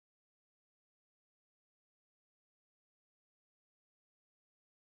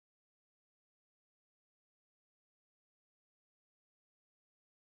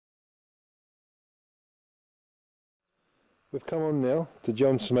We've come on now to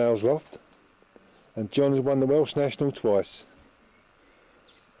John Smale's loft, and John has won the Welsh National twice.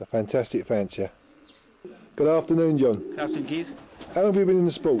 A fantastic fancier. Good afternoon, John. Good afternoon, Keith. How long have you been in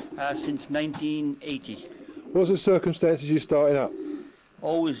the sport? Since 1980. What's the circumstances you starting up?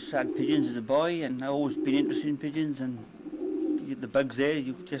 Always had pigeons as a boy, and I've always been interested in pigeons, and you get the bugs there,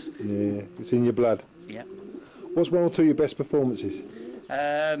 you just... Yeah, it's in your blood. Yeah. What's one or two of your best performances?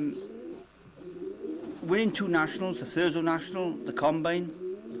 Winning two nationals, the Thurso National, the Combine,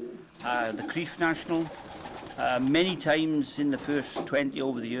 the Crieff National, many times in the first 20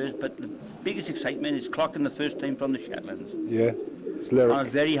 over the years, but the biggest excitement is clocking the first time from the Shetlands. Yeah, it's lyric. On a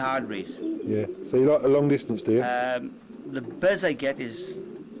very hard race. Yeah, so you like a long distance, do you? The buzz I get is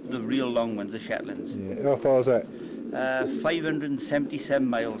the real long ones, the Shetlands. Yeah, how far is that? 577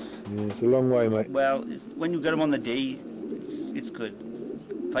 miles. Yeah, it's a long way, mate. Well, when you get them on the day, it's good.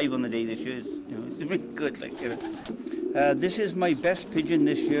 5 on the day this year is, it's really good. Like, this is my best pigeon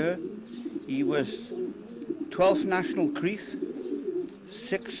this year. He was 12th National Crieff,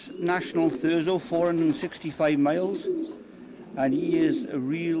 6th National Thurso, 465 miles, and he is a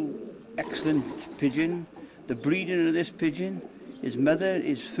real excellent pigeon. The breeding of this pigeon, his mother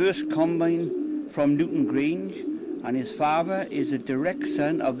is first Combine from Newton Grange, and his father is a direct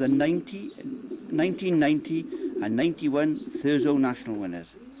son of the 1990 and 91 Thurso National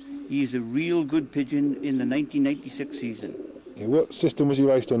winners. He is a real good pigeon in the 1996 season. Yeah, what system was he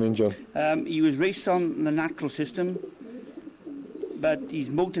raced on in, John? He was raced on the natural system, but he's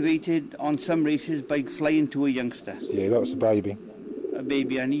motivated on some races by flying to a youngster. Yeah, that's a baby. A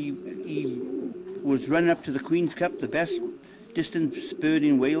baby, and he was running up to the Queen's Cup, the best distance bird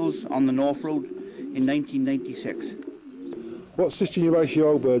in Wales on the North Road in 1996. What system you race your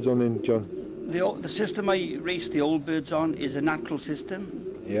old birds on in, John? The system I race the old birds on is a natural system.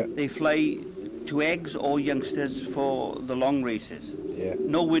 Yeah. They fly to eggs or youngsters for the long races. Yeah.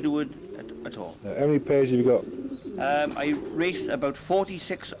 No widowhood at all. Now, how many pairs have you got? I raced about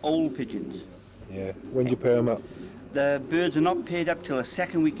 46 old pigeons. Yeah. When do you pair them up? The birds are not paired up till the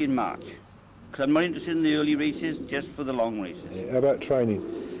second week in March, because I'm not interested in the early races, just for the long races. Yeah. How about training?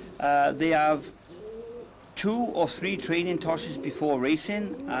 They have 2 or 3 training tosses before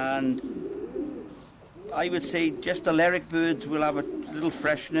racing, and I would say just the lyric birds will have a little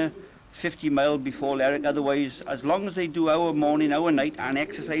freshener 50 miles before lyric. Otherwise, as long as they do our morning, our night, and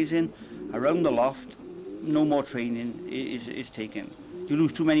exercising around the loft, no more training is taken. You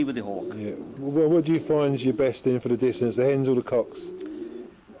lose too many with the hawk. Yeah. Well, what do you find is your best in for the distance, the hens or the cocks?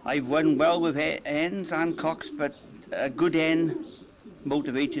 I've won well with hens and cocks, but a good hen,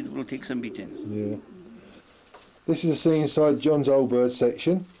 motivated, will take some beating. Yeah. This is a scene inside John's old bird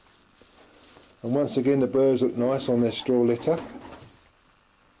section. And once again the birds look nice on their straw litter.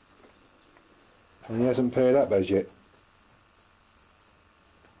 And he hasn't paired up as yet.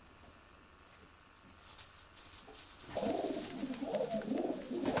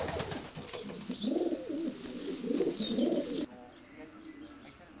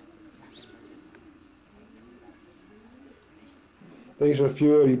 These are a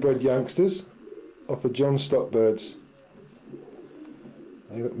few early bred youngsters off of John's stock birds.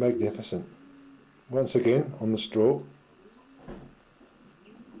 They look magnificent. Once again on the straw.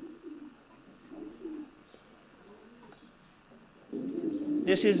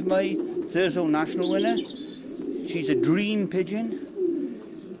 This is my Thurso National winner. She's a dream pigeon.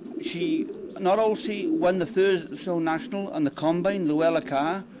 She not only won the Thurso National and the Combine, Llewellyn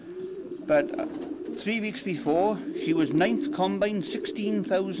Carr, but 3 weeks before she was 9th Combine,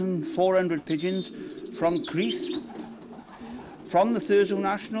 16,400 pigeons from Crieff. From the Thurso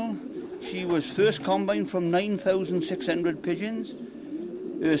National, she was first Combine from 9,600 pigeons.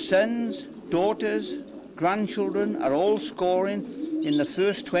 Her sons, daughters, grandchildren are all scoring in the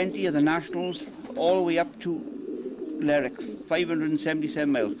first 20 of the Nationals, all the way up to Lerwick,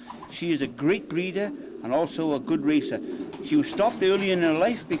 577 miles. She is a great breeder and also a good racer. She was stopped early in her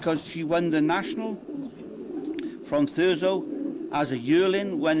life because she won the National from Thurso as a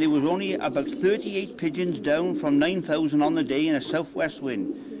yearling when there was only about 38 pigeons down from 9,000 on the day in a southwest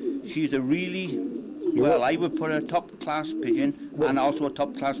wind. She's a really, well, I would put her a top-class pigeon and also a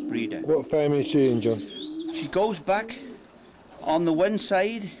top-class breeder. What family is she in, John? She goes back on the one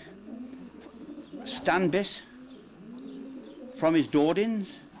side, Stanbis from his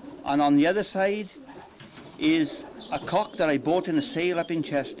Dordins, and on the other side is a cock that I bought in a sale up in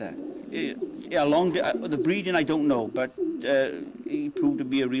Chester. The breeding I don't know, but he proved to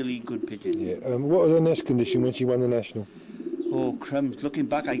be a really good pigeon. Yeah. What was her nest condition when she won the National? Oh, crumbs. Looking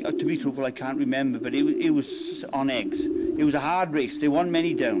back, to be truthful, I can't remember, but it was on eggs. It was a hard race. They won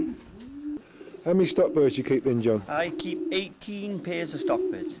many down. How many stock birds do you keep then, John? I keep 18 pairs of stock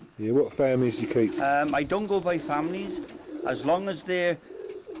birds. Yeah, what families do you keep? I don't go by families, as long as they're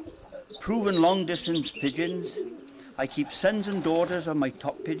proven long distance pigeons. I keep sons and daughters of my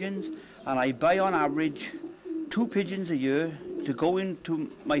top pigeons, and I buy on average 2 pigeons a year to go into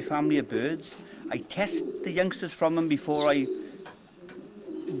my family of birds. I test the youngsters from them before I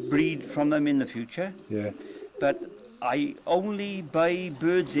breed from them in the future. Yeah. But I only buy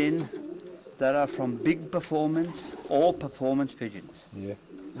birds in that are from big performance or performance pigeons. Yeah.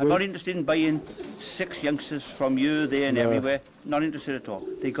 I'm not interested in buying 6 youngsters from here, there and everywhere. Not interested at all.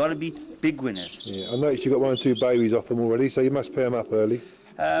 They got to be big winners. Yeah, I noticed you got 1 or 2 babies off them already, so you must pair them up early.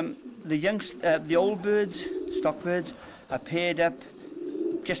 The old birds, stock birds, are paired up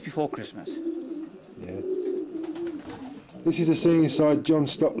just before Christmas. Yeah. This is the scene inside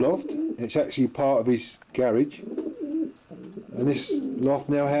John's stock loft. It's actually part of his garage. And this loft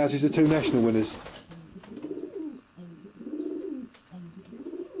now houses the 2 national winners.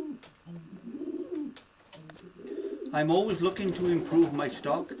 I'm always looking to improve my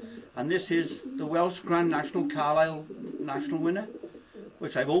stock, and this is the Welsh Grand National Carlisle National winner,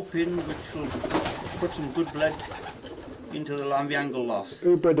 which I've opened, which will put some good blood into the Lambiangle loft.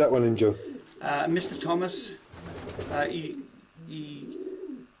 Who bred that one in, Joe? Mr. Thomas, he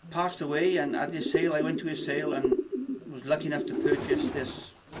passed away, and at his sale, I went to his sale and was lucky enough to purchase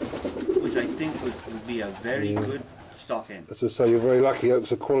this, which I think would be a very good stock in. That's what I say, you're very lucky. That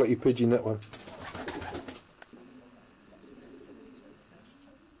was a quality pigeon, that one.